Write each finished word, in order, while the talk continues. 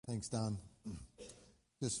Thanks, Don.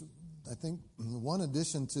 Just, I think one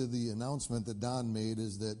addition to the announcement that Don made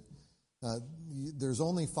is that there's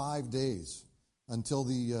only 5 days until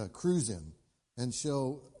the cruise-in, and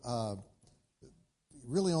so you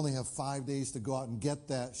really only have 5 days to go out and get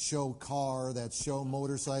that show car, that show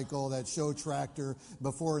motorcycle, that show tractor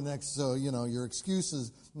before next. So your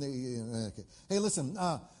excuses. Okay. Hey, listen,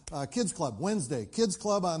 Kids Club Wednesday. Kids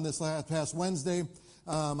Club on this past Wednesday.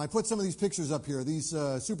 I put some of these pictures up here, these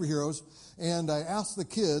superheroes, and I asked the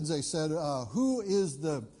kids. I said, who's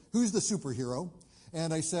the superhero?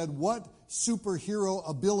 And I said, what superhero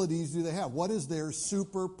abilities do they have? What is their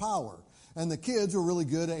superpower? And the kids were really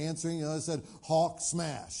good at answering. They said Hulk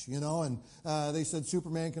smash, and they said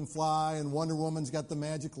Superman can fly, and Wonder Woman's got the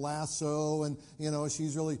magic lasso, and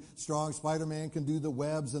she's really strong. Spider-Man can do the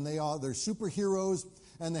webs, and they're superheroes,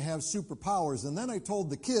 and they have superpowers. And then I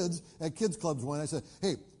told the kids at Kids Clubs I said,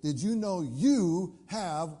 hey, did you know you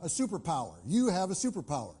have a superpower? You have a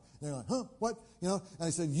superpower. And they're like, huh, what? And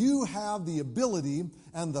I said, you have the ability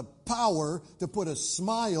and the power to put a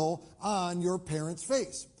smile on your parent's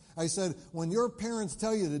face. I said, when your parents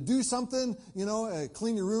tell you to do something,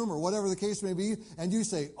 clean your room or whatever the case may be, and you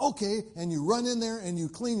say, okay, and you run in there and you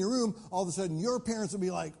clean your room, all of a sudden your parents will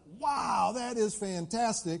be like, wow, that is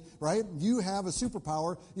fantastic, right? You have a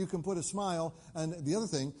superpower. You can put a smile. And the other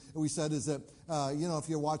thing we said is that, if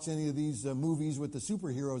you watch any of these movies with the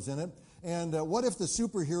superheroes in it, and what if the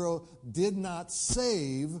superhero did not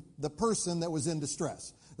save the person that was in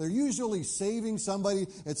distress? They're usually saving somebody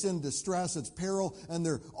that's in distress, it's peril, and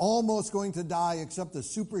they're almost going to die, except the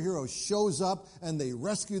superhero shows up and they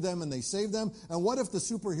rescue them and they save them. And what if the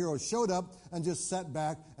superhero showed up and just sat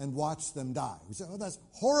back and watched them die? We say, oh, that's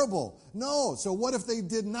horrible. No. So what if they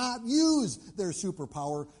did not use their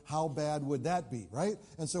superpower? How bad would that be, right?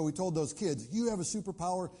 And so we told those kids, you have a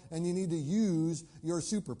superpower and you need to use your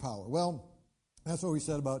superpower. Well, that's what we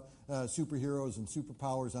said about superheroes and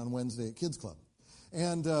superpowers on Wednesday at Kids Club.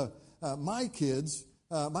 And my kids,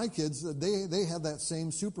 they have that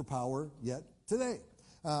same superpower yet today.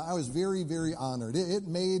 I was very, very honored. It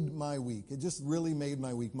made my week. It just really made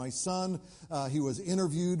my week. My son, he was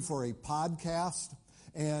interviewed for a podcast,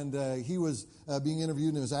 and he was being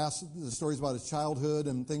interviewed, and he was asked the stories about his childhood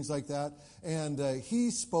and things like that. And he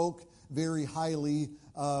spoke very highly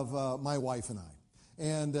of my wife and I.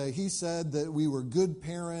 And he said that we were good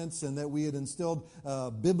parents and that we had instilled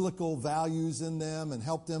biblical values in them and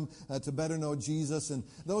helped them to better know Jesus. And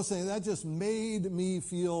those things, that just made me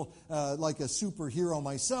feel like a superhero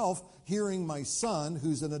myself, hearing my son,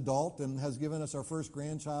 who's an adult and has given us our first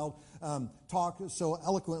grandchild, talk so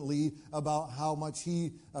eloquently about how much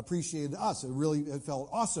he appreciated us. It felt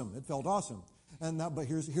awesome. It felt awesome. But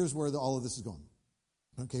here's where all of this is going.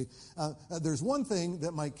 Okay, there's one thing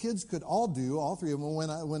that my kids could all do, all three of them,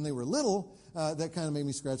 when they were little, that kind of made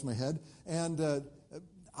me scratch my head. And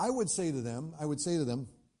I would say to them,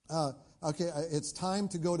 okay, it's time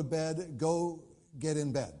to go to bed, go get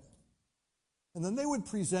in bed. And then they would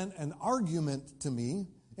present an argument to me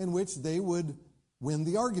in which they would win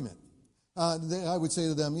the argument. I would say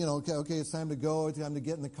to them, okay, it's time to go, it's time to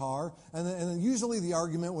get in the car. And then usually the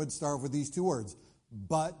argument would start with these two words,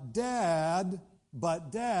 but Dad,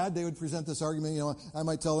 they would present this argument, I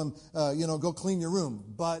might tell them, go clean your room.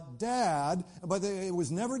 But Dad, it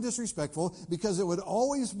was never disrespectful because it would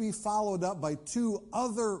always be followed up by two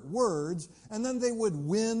other words, and then they would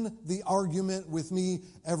win the argument with me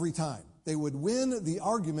every time. They would win the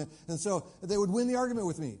argument, and so they would win the argument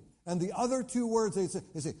with me. And the other two words, they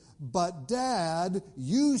say, but Dad,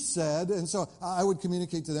 you said, and so I would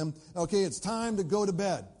communicate to them, okay, it's time to go to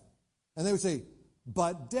bed. And they would say,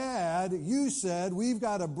 but Dad, you said we've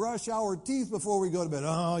got to brush our teeth before we go to bed.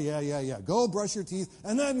 Oh, yeah. Go brush your teeth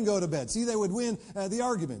and then go to bed. See, they would win the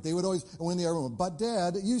argument. They would always win the argument. But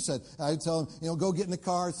Dad, you said, I'd tell them, go get in the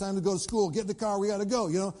car. It's time to go to school. Get in the car. We got to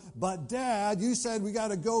go, But Dad, you said we got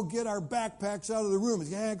to go get our backpacks out of the room.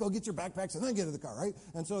 Yeah, go get your backpacks and then get in the car, right?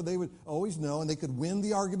 And so they would always know, and they could win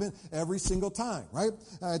the argument every single time, right?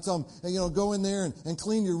 I'd tell them, go in there and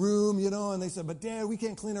clean your room, and they said, but Dad, we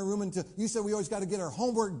can't clean our room until, you said we always got to get our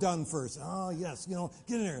homework done first. Oh, yes, get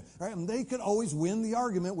in there. Right? And they could always win the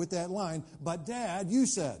argument with that line, but Dad, you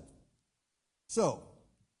said. So,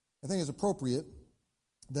 I think it's appropriate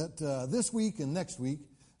that this week and next week,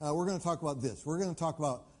 we're going to talk about this. We're going to talk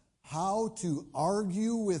about how to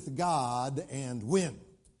argue with God and win.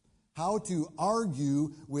 how to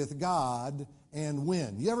argue with God and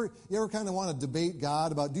win. You ever kind of want to debate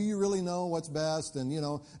God about, do you really know what's best? And,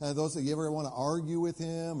 those that you ever want to argue with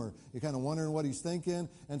him, or you're kind of wondering what he's thinking.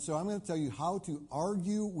 And so I'm going to tell you how to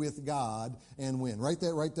argue with God and win. Write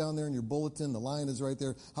that right down there in your bulletin. The line is right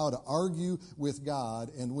there. How to argue with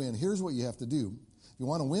God and win. Here's what you have to do. If you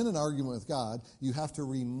want to win an argument with God, you have to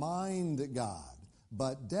remind God.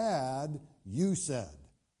 But Dad, you said.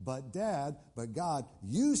 But Dad, but God,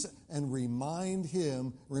 you said, and remind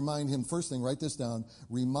him, first thing, write this down,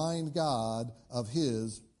 remind God of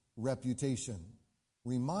his reputation.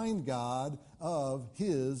 Remind God of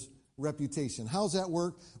his reputation. How's that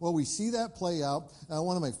work? Well, we see that play out.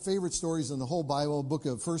 One of my favorite stories in the whole Bible, book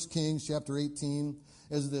of 1 Kings, chapter 18,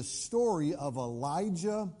 is this story of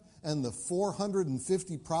Elijah and the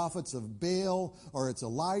 450 prophets of Baal, or it's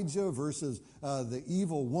Elijah versus the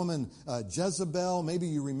evil woman Jezebel. Maybe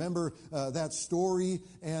you remember that story.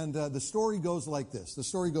 And the story goes like this. The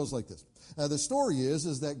story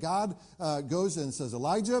is that God goes and says,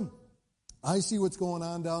 Elijah, I see what's going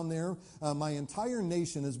on down there. My entire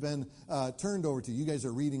nation has been turned over to you. You guys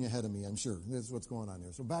are reading ahead of me, I'm sure. That's what's going on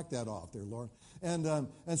there. So back that off there, Lord. And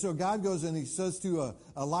so God goes and he says to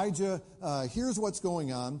Elijah, here's what's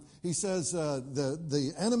going on. He says,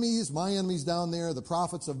 the enemies, my enemies down there, the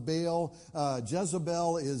prophets of Baal,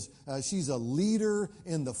 Jezebel she's a leader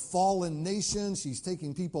in the fallen nation. She's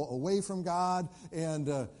taking people away from God.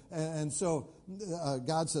 And so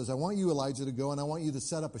God says, I want you, Elijah, to go, and I want you to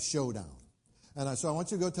set up a showdown. And so I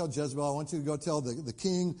want you to go tell Jezebel. I want you to go tell the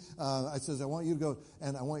king. I says, I want you to go,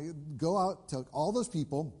 and I want you to go out to all those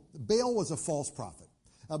people. Baal was a false prophet.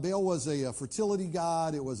 Baal was a fertility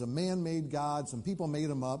god. It was a man-made god. Some people made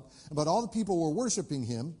him up. But all the people were worshiping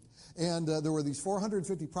him. And there were these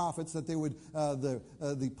 450 prophets that they would,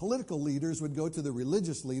 the political leaders would go to the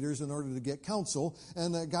religious leaders in order to get counsel.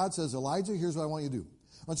 And God says, Elijah, here's what I want you to do.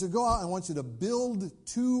 I want you to go out and I want you to build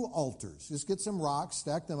 2 altars. Just get some rocks,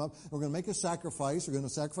 stack them up. We're going to make a sacrifice. We're going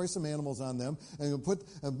to sacrifice some animals on them. And we're going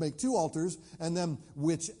to make 2 altars. And then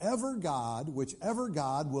whichever God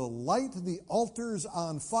will light the altars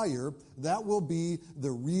on fire, that will be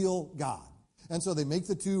the real God. And so they make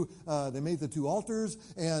the two altars,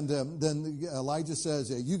 and then Elijah says,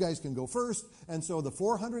 you guys can go first. And so the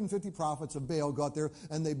 450 prophets of Baal go out there,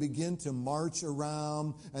 and they begin to march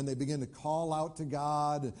around, and they begin to call out to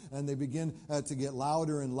God, and they begin to get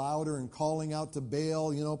louder and louder and calling out to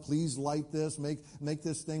Baal, please light this, make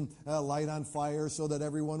this thing light on fire so that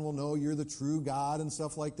everyone will know you're the true God and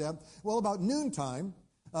stuff like that. Well, about noontime,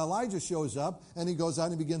 Elijah shows up, and he goes out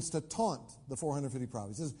and he begins to taunt the 450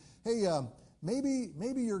 prophets. He says, hey,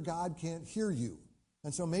 maybe your God can't hear you.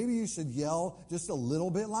 And so maybe you should yell just a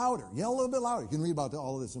little bit louder. Yell a little bit louder. You can read about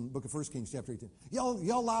all of this in the book of 1 Kings, chapter 18.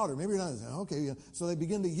 Yell louder. Maybe you're not. Okay. So they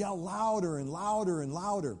begin to yell louder and louder and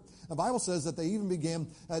louder. The Bible says that they even began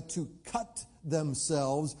to cut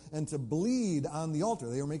themselves and to bleed on the altar.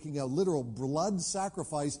 They were making a literal blood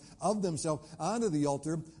sacrifice of themselves onto the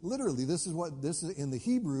altar. Literally, this is in the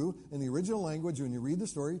Hebrew, in the original language, when you read the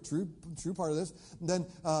story, true part of this. And then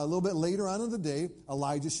a little bit later on in the day,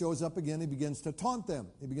 Elijah shows up again. He begins to taunt them.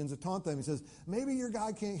 He says, maybe your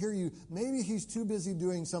God can't hear you. Maybe he's too busy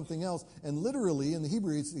doing something else. And literally, in the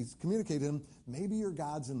Hebrew, he's communicated to him, maybe your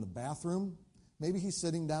God's in the bathroom. Maybe he's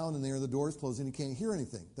sitting down and there the door's closed and he can't hear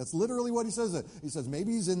anything. That's literally what he says. He says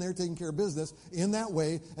maybe he's in there taking care of business in that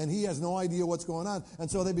way and he has no idea what's going on. And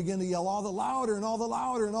so they begin to yell all the louder and all the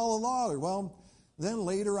louder and all the louder. Well, then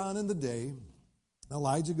later on in the day,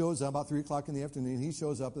 Elijah goes out about 3 o'clock in the afternoon. He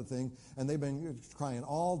shows up at the thing and they've been crying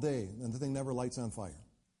all day and the thing never lights on fire.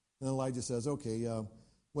 And Elijah says, okay,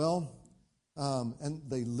 and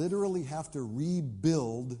they literally have to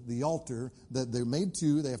rebuild the altar that they made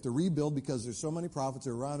 2. They have to rebuild because there's so many prophets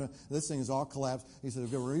around it. This thing is all collapsed. He says,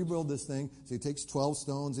 okay, we'll rebuild this thing. So he takes 12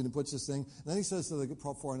 stones and he puts this thing. And then he says to the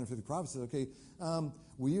 450 prophets, okay,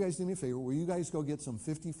 will you guys do me a favor? Will you guys go get some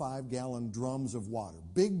 55-gallon drums of water?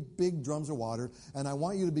 Big drums of water. And I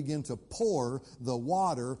want you to begin to pour the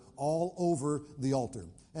water all over the altar.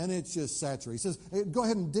 And it's just saturated. He says, hey, go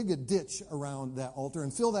ahead and dig a ditch around that altar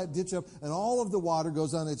and fill that ditch up, and all of the water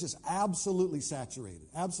goes on. It's just absolutely saturated.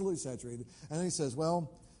 Absolutely saturated. And then he says, well,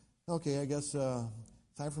 okay, I guess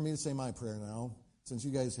time for me to say my prayer now. Since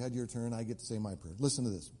you guys had your turn, I get to say my prayer. Listen to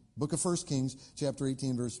this. Book of 1 Kings, chapter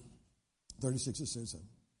 18, verse 36, it says,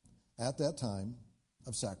 at that time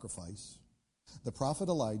of sacrifice, the prophet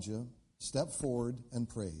Elijah stepped forward and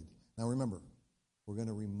prayed. Now remember, we're going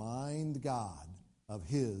to remind God of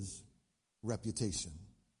his reputation.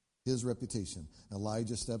 His reputation.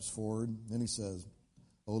 Elijah steps forward and he says,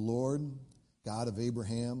 O Lord, God of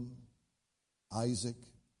Abraham, Isaac,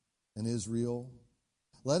 and Israel.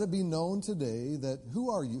 Let it be known today that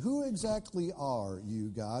who are you? Who exactly are you,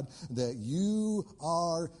 God? That you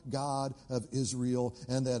are God of Israel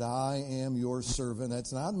and that I am your servant.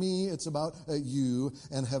 That's not me, it's about you,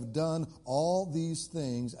 and have done all these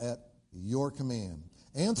things at your command.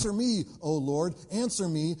 Answer me, O Lord, answer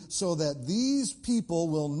me, so that these people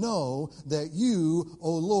will know that you,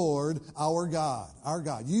 O Lord, our God,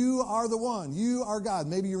 you are the one, you are God.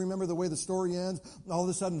 Maybe you remember the way the story ends. All of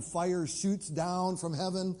a sudden fire shoots down from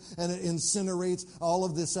heaven and it incinerates all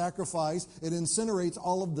of the sacrifice. It incinerates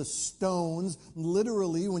all of the stones.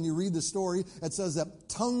 Literally, when you read the story, it says that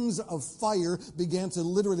tongues of fire began to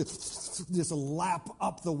literally just lap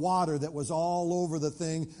up the water that was all over the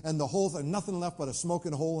thing, and the whole thing, nothing left but a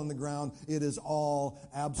smoking hole in the ground. It is all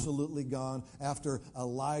absolutely gone. After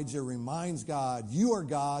Elijah reminds God, you are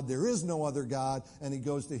God, there is no other God, and he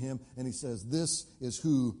goes to him and he says, this is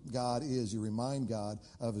who God is. You remind God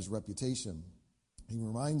of his reputation. He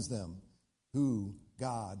reminds them who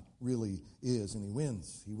God really is, and he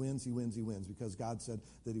wins. He wins because God said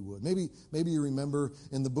that he would. Maybe you remember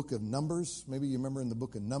in the book of Numbers,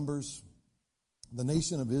 the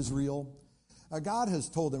nation of Israel. God has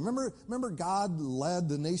told them. Remember God led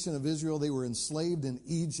the nation of Israel. They were enslaved in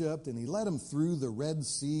Egypt, and he led them through the Red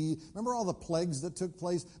Sea. Remember all the plagues that took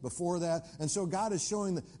place before that? And so God is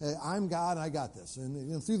showing that I'm God and I got this.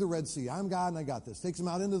 And through the Red Sea, I'm God and I got this. Takes them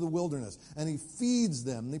out into the wilderness, and he feeds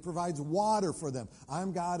them, and he provides water for them.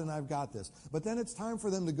 I'm God and I've got this. But then it's time for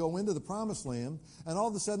them to go into the promised land, and all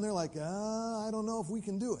of a sudden they're like, I don't know if we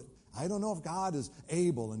can do it. I don't know if God is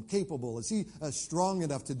able and capable. Is he strong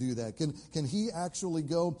enough to do that? Can he actually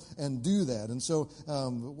go and do that? And so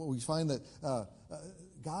we find that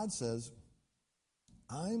God says,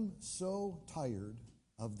 I'm so tired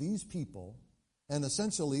of these people and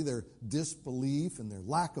essentially their disbelief and their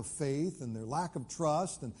lack of faith and their lack of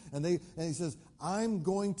trust. And he says, I'm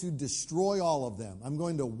going to destroy all of them. I'm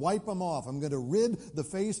going to wipe them off. I'm going to rid the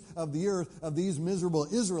face of the earth of these miserable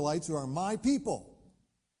Israelites who are my people.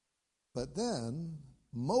 But then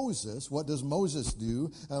Moses, what does Moses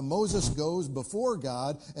do? Moses goes before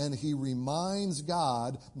God and he reminds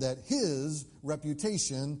God that his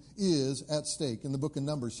reputation is at stake. In the book of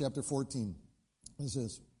Numbers, chapter 14, it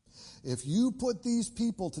says, if you put these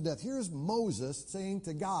people to death, here's Moses saying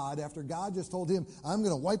to God, after God just told him, I'm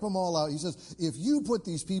going to wipe them all out. He says, if you put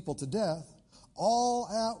these people to death, all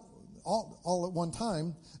at one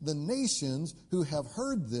time, the nations who have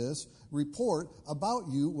heard this report about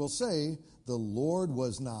you will say, the Lord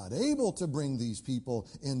was not able to bring these people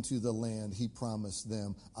into the land he promised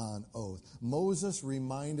them on oath. Moses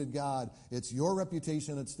reminded God, it's your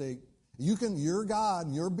reputation at stake. You're God,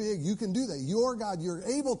 you're big, you can do that. You're God, you're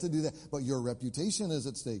able to do that, but your reputation is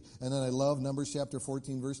at stake. And then I love Numbers chapter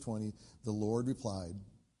 14, verse 20. The Lord replied,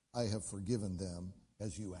 I have forgiven them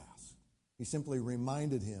as you asked. He simply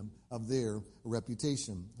reminded him of their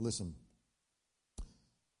reputation. Listen,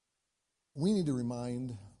 we need to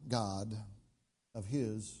remind God of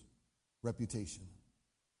his reputation.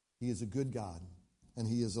 He is a good God, and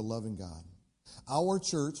he is a loving God. Our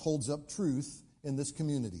church holds up truth in this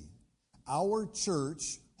community. Our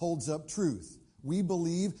church holds up truth. We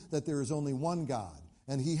believe that there is only one God,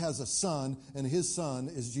 and he has a son, and his son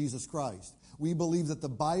is Jesus Christ. We believe that the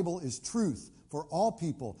Bible is truth for all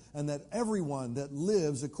people, and that everyone that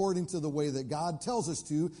lives according to the way that God tells us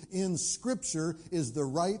to in Scripture is the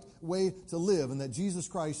right way to live, and that Jesus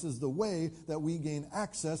Christ is the way that we gain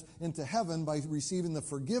access into heaven by receiving the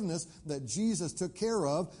forgiveness that Jesus took care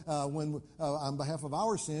of on behalf of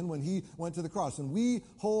our sin when he went to the cross. And we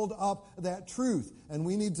hold up that truth, and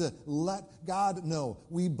we need to let God know.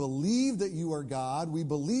 We believe that you are God. We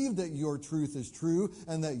believe that your truth is true,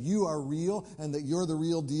 and that you are real, and that you're the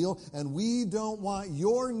real deal, and we don't want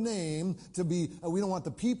your name to be, we don't want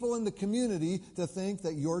the people in the community to think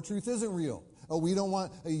that your truth isn't real. We don't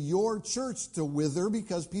want your church to wither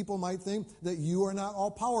because people might think that you are not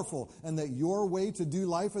all-powerful and that your way to do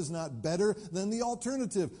life is not better than the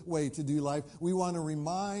alternative way to do life. We want to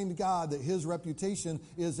remind God that his reputation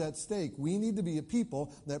is at stake. We need to be a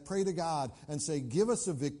people that pray to God and say, give us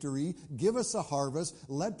a victory, give us a harvest,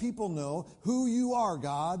 let people know who you are,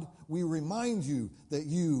 God. We remind you that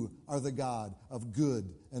you are the God of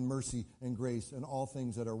good and mercy and grace and all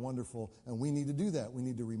things that are wonderful. And we need to do that. We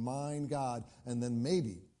need to remind God, and then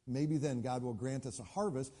maybe then God will grant us a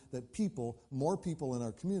harvest that more people in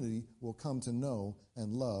our community will come to know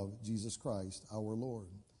and love Jesus Christ, our Lord.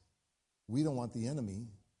 We don't want the enemy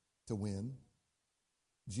to win.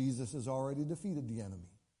 Jesus has already defeated the enemy.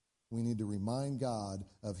 We need to remind God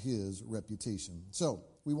of his reputation. So,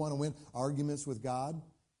 we want to win arguments with God.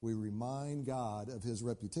 We remind God of his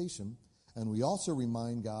reputation, and we also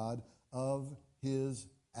remind God of his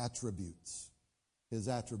attributes. His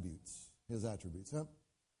attributes. His attributes.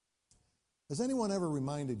 Has anyone ever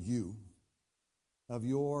reminded you of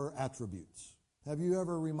your attributes? Have you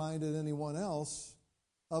ever reminded anyone else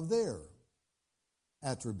of their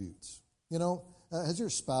attributes? You know, has your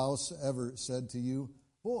spouse ever said to you,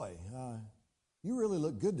 boy, you really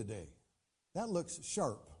look good today. That looks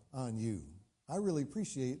sharp on you. I really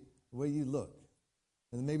appreciate the way you look.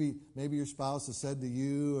 And maybe your spouse has said to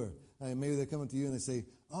you, or maybe they come up to you and they say,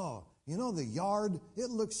 oh, you know, the yard, it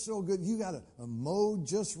looks so good. You got it mowed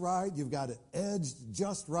just right. You've got it edged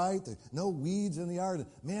just right. There's no weeds in the yard.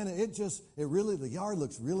 Man, the yard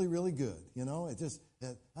looks really, really good. You know,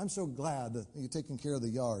 I'm so glad that you're taking care of the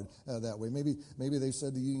yard that way. Maybe they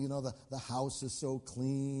said to you, you know, the house is so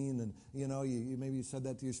clean, and you know, maybe you said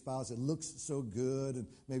that to your spouse. It looks so good, and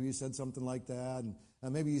maybe you said something like that, and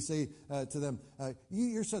maybe you say to them,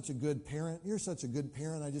 you're such a good parent. You're such a good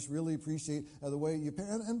parent. I just really appreciate the way you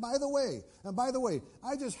parent. And by the way,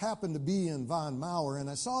 I just happened to be in Von Maur, and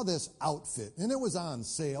I saw this outfit, and it was on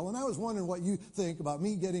sale, and I was wondering what you think about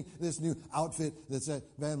me getting this new outfit that's at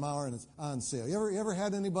Von Maur and it's on sale. You ever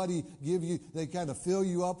had anybody they kind of fill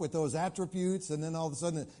you up with those attributes, and then all of a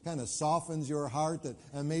sudden it kind of softens your heart that,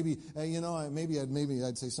 and maybe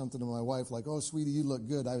I'd say something to my wife like, oh, sweetie, you look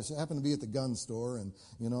good. I happened to be at the gun store, and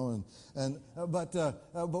you know, but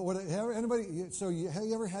what anybody? So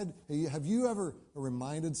have you ever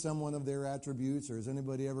reminded someone of their attributes, or has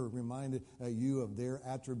anybody ever reminded you of their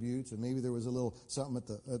attributes? And maybe there was a little something at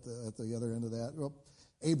the other end of that. Well,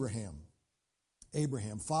 Abraham,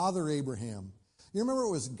 Father Abraham. You remember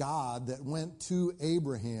it was God that went to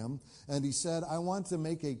Abraham and he said, I want to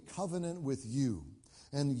make a covenant with you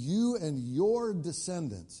and your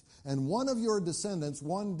descendants. And one of your descendants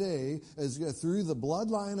one day, through the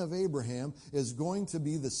bloodline of Abraham, is going to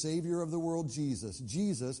be the Savior of the world, Jesus.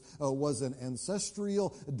 Jesus was an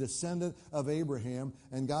ancestral descendant of Abraham.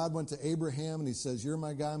 And God went to Abraham and he says, you're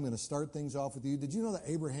my guy. I'm going to start things off with you. Did you know that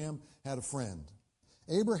Abraham had a friend?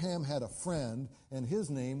 Abraham had a friend, and his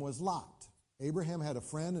name was Lot. Abraham had a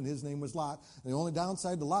friend, and his name was Lot. The only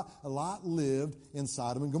downside to Lot lived in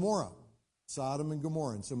Sodom and Gomorrah. Sodom and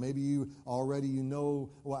Gomorrah. And so maybe you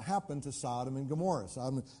know what happened to Sodom and Gomorrah.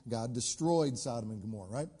 God destroyed Sodom and Gomorrah,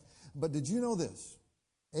 right? But did you know this?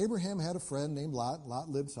 Abraham had a friend named Lot. Lot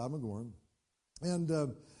lived in Sodom and Gomorrah.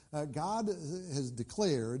 And God has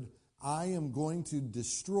declared, I am going to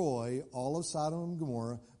destroy all of Sodom and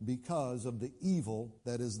Gomorrah because of the evil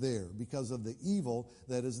that is there. Because of the evil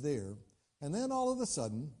that is there. And then all of a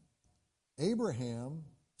sudden, Abraham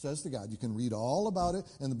says to God, you can read all about it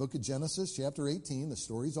in the book of Genesis, chapter 18. The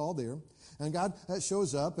story's all there. And God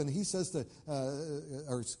shows up and he says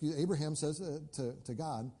Abraham says to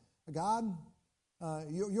God, God,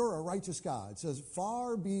 you're a righteous God. It says,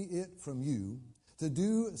 far be it from you to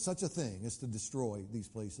do such a thing as to destroy these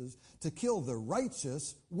places, to kill the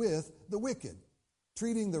righteous with the wicked,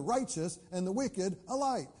 treating the righteous and the wicked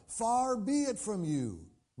alike. Far be it from you.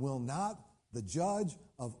 Will not the judge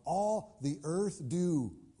of all the earth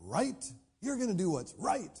do right? You're going to do what's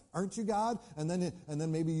right, aren't you, God? And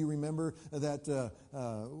then maybe you remember that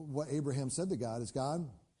what Abraham said to God is, God,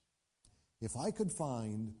 if I could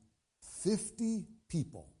find 50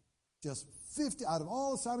 people, just 50, out of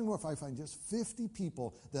all the Sodom and Gomorrah, if I find just 50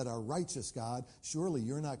 people that are righteous, God, surely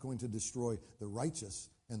you're not going to destroy the righteous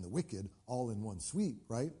and the wicked all in one sweep,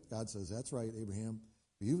 right? God says, that's right, Abraham.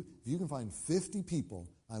 If you can find 50 people,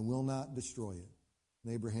 I will not destroy it.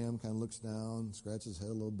 And Abraham kind of looks down, scratches his head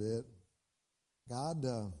a little bit. God,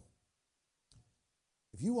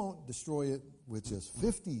 if you won't destroy it with just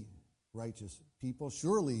 50 righteous people,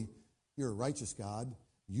 surely you're a righteous God.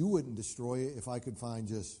 You wouldn't destroy it if I could find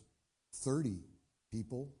just 30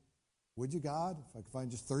 people. Would you, God? If I could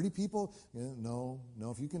find just 30 people? No.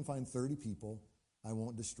 If you can find 30 people, I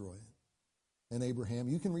won't destroy it. And Abraham,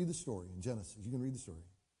 you can read the story in Genesis. You can read the story.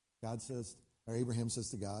 Abraham says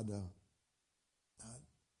to God,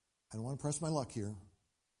 I don't want to press my luck here.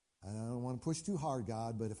 I don't want to push too hard,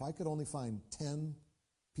 God, but if I could only find 10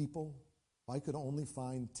 people, if I could only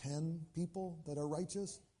find 10 people that are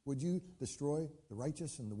righteous, would you destroy the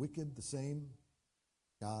righteous and the wicked the same?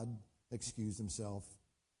 God excused himself,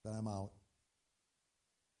 that I'm out.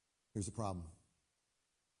 Here's the problem.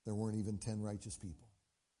 There weren't even 10 righteous people.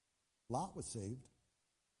 Lot was saved,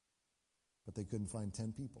 but they couldn't find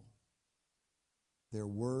 10 people. There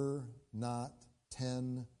were not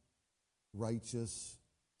 10 righteous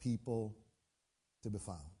people to be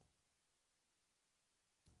found.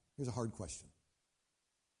 Here's a hard question.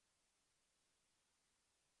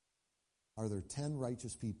 are there 10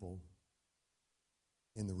 righteous people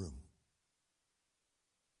in the room?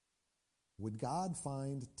 Would God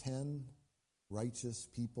find 10 righteous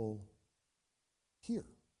people here?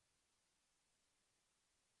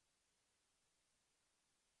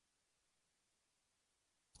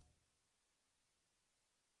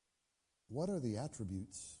 What are the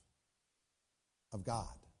attributes of God?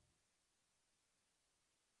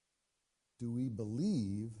 Do we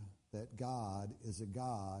believe that God is a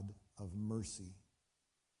God of mercy,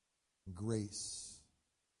 grace,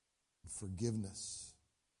 forgiveness,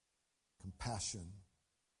 compassion,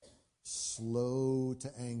 slow to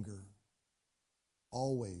anger,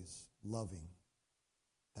 always loving?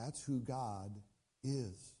 That's who God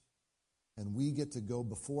is. And we get to go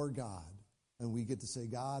before God and we get to say,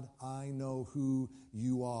 God, I know who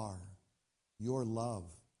you are. You're love.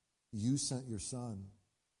 You sent your Son.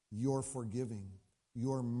 You're forgiving.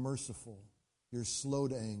 You're merciful. You're slow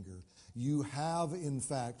to anger. You have, in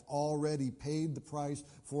fact, already paid the price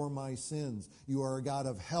for my sins. You are a God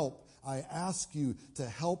of help. I ask you to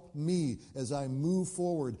help me as I move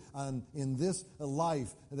forward in this life,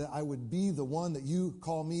 that I would be the one that you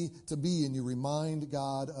call me to be. And you remind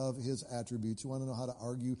God of his attributes. You want to know how to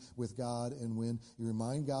argue with God and win? You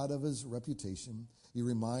remind God of his reputation. You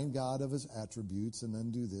remind God of his attributes. And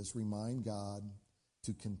then do this. Remind God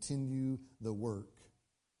to continue the work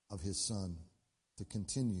of his Son. To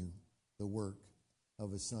continue the work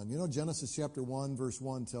of his Son. You know, Genesis chapter 1, verse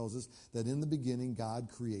 1 tells us that in the beginning God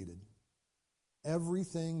created.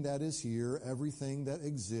 Everything that is here, everything that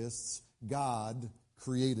exists, God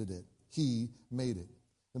created it. He made it.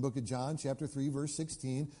 The book of John, chapter 3, verse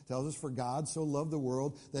 16, tells us, for God so loved the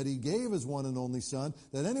world that he gave his one and only Son,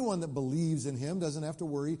 that anyone that believes in him doesn't have to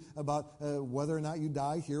worry about whether or not you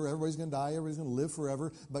die here. Everybody's going to die. Everybody's going to live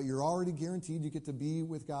forever. But you're already guaranteed you get to be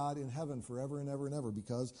with God in heaven forever and ever and ever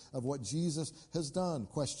because of what Jesus has done.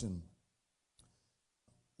 Question: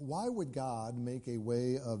 why would God make a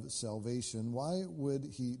way of salvation? Why would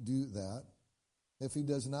he do that if he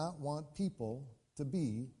does not want people to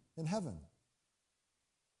be in heaven?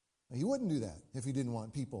 He wouldn't do that if he didn't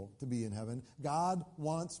want people to be in heaven. God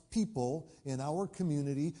wants people in our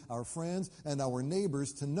community, our friends, and our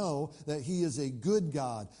neighbors to know that he is a good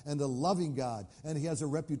God and a loving God. And he has a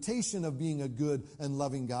reputation of being a good and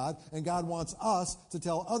loving God. And God wants us to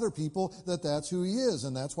tell other people that that's who he is.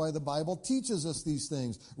 And that's why the Bible teaches us these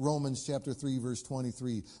things. Romans chapter 3, verse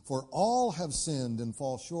 23. For all have sinned and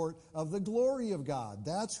fall short of the glory of God.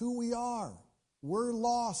 That's who we are. We're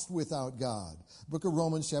lost without God. Book of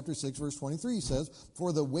Romans chapter 6 verse 23 says,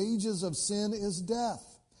 for the wages of sin is death.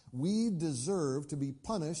 We deserve to be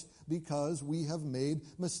punished because we have made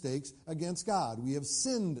mistakes against God. We have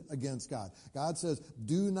sinned against God. God says,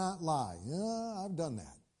 do not lie. Yeah, I've done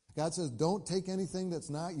that. God says, don't take anything that's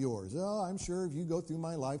not yours. Oh, I'm sure if you go through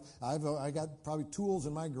my life, I got probably tools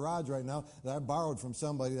in my garage right now that I borrowed from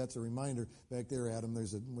somebody. That's a reminder back there, Adam.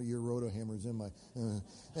 There's your roto hammers in my...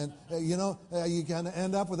 you kind of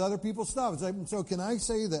end up with other people's stuff. It's like, so can I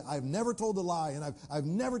say that I've never told a lie and I've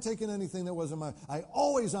never taken anything that wasn't mine? I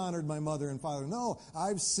always honored my mother and father. No,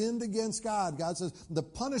 I've sinned against God. God says the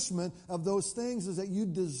punishment of those things is that you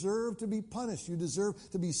deserve to be punished. You deserve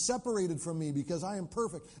to be separated from me because I am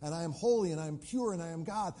perfect. And I am holy, and I am pure, and I am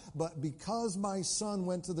God. But because my Son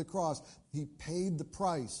went to the cross, he paid the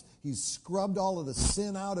price. He scrubbed all of the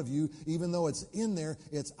sin out of you. Even though it's in there,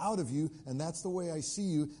 it's out of you. And that's the way I see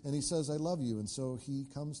you. And he says, I love you. And so he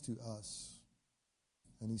comes to us.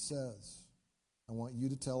 And he says, I want you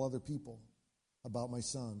to tell other people about my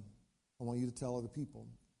Son. I want you to tell other people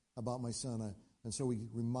about my Son. And so we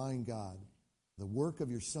remind God, the work of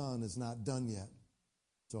your Son is not done yet.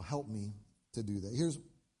 So help me to do that. Here's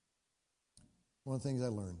one of the things I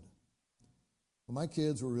learned. When my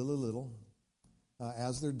kids were really little,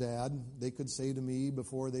 as their dad, they could say to me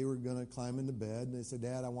before they were going to climb into bed, they said,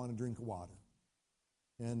 Dad, I want a drink of water.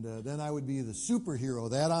 And then I would be the superhero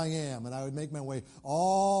that I am, and I would make my way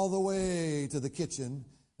all the way to the kitchen,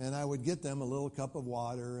 and I would get them a little cup of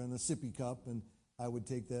water and a sippy cup, and I would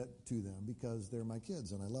take that to them because they're my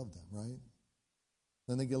kids, and I love them, right?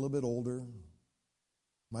 Then they get a little bit older.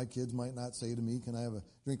 My kids might not say to me, can I have a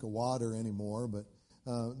drink of water anymore? But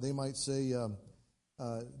they might say,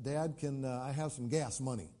 Dad, can I have some gas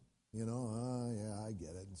money? You know, yeah, I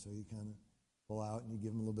get it. And so you kind of pull out and you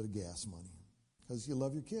give them a little bit of gas money because you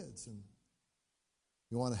love your kids and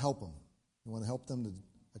you want to help them. You want to help them to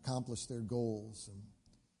accomplish their goals and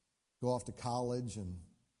go off to college and,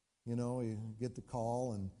 you get the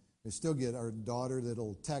call and they still get our daughter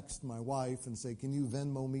that'll text my wife and say, can you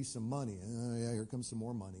Venmo me some money? Yeah, here comes some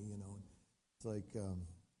more money, It's like,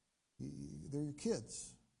 they're your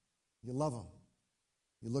kids. You love them.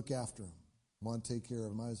 You look after them. Want to take care of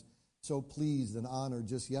them. I was so pleased and honored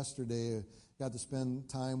just yesterday. I got to spend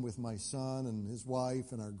time with my son and his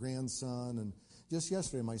wife and our grandson. And just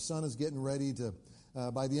yesterday, my son is getting ready to,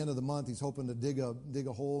 by the end of the month, he's hoping to dig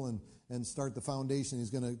a hole and start the foundation.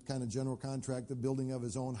 He's going to kind of general contract the building of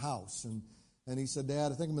his own house. And he said,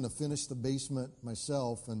 Dad, I think I'm going to finish the basement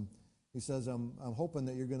myself. And he says, I'm hoping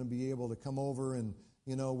that you're going to be able to come over and,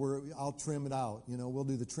 I'll trim it out. We'll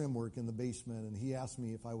do the trim work in the basement. And he asked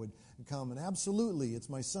me if I would come. And absolutely, it's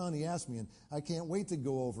my son. He asked me, and I can't wait to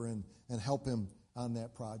go over and help him on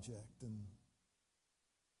that project.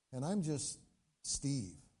 And I'm just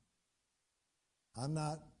Steve. I'm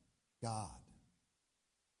not God.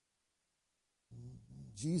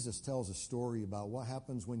 Jesus tells a story about what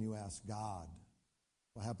happens when you ask God.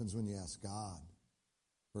 What happens when you ask God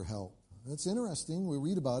for help. It's interesting. We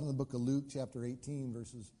read about it in the book of Luke, chapter 18,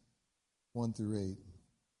 verses 1 through 8.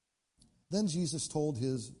 Then Jesus told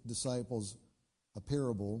his disciples a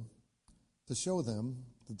parable to show them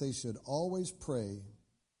that they should always pray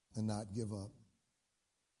and not give up.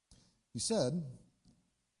 He said,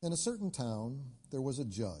 in a certain town there was a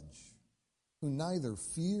judge who neither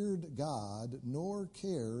feared God nor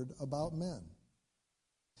cared about men.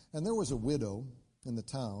 And there was a widow in the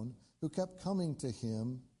town who kept coming to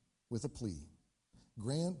him with a plea,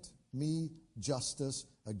 grant me justice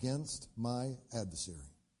against my adversary.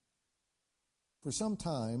 For some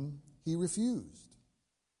time he refused,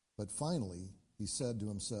 but finally he said to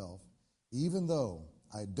himself, even though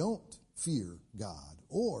I don't fear God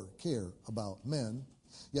or care about men,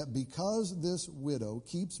 yet because this widow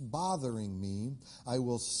keeps bothering me, I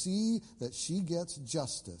will see that she gets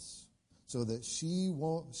justice so that she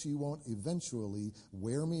won't eventually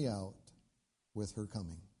wear me out with her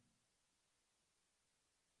coming.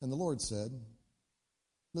 And the Lord said,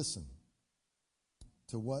 listen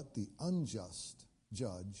to what the unjust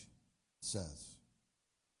judge says.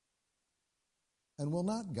 And will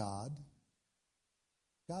not God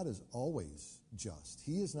is always just.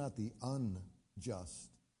 He is not the unjust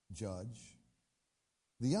judge.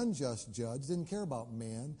 The unjust judge didn't care about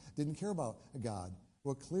man, didn't care about God.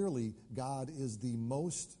 Well, clearly, God is the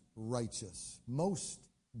most righteous, most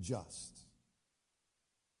just.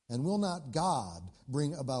 And will not God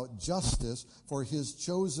bring about justice for his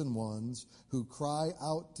chosen ones who cry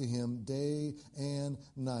out to him day and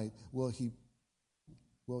night? Will he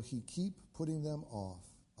keep putting them off?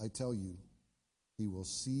 I tell you, he will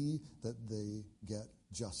see that they get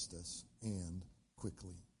justice, and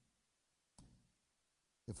quickly.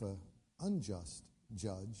 If an unjust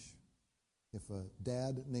judge, if a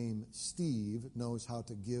dad named Steve knows how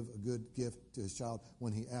to give a good gift to his child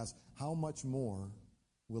when he asks, how much more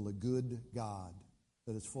will a good God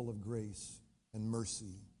that is full of grace and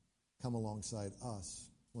mercy come alongside us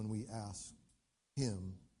when we ask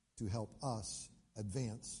him to help us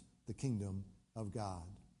advance the kingdom of God?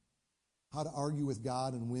 How to argue with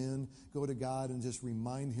God and win? Go to God and just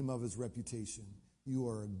remind him of his reputation. You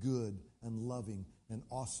are a good and loving and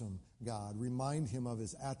awesome God. Remind him of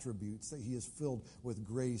his attributes, that he is filled with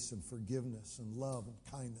grace and forgiveness and love and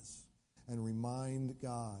kindness. And remind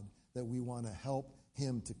God that we want to help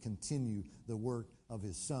him to continue the work of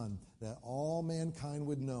his Son, that all mankind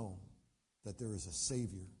would know that there is a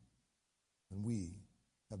Savior, and we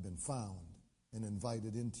have been found and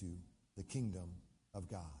invited into the kingdom of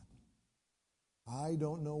God. I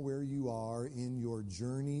don't know where you are in your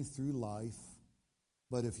journey through life,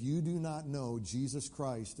 but if you do not know Jesus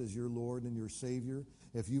Christ as your Lord and your Savior,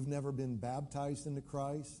 if you've never been baptized into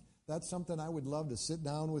Christ, that's something I would love to sit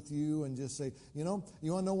down with you and just say, you want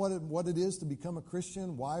to know what it is to become a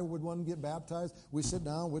Christian? Why would one get baptized? We sit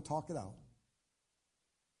down, we'll talk it out.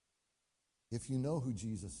 If you know who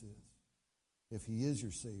Jesus is, if he is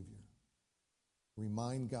your Savior,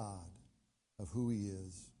 remind God of who he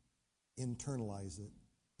is, internalize it,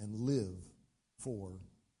 and live for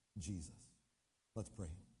Jesus. Let's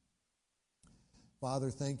pray.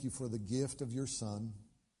 Father, thank you for the gift of your Son.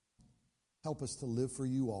 Help us to live for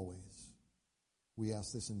you always. We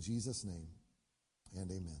ask this in Jesus' name,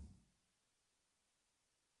 and amen.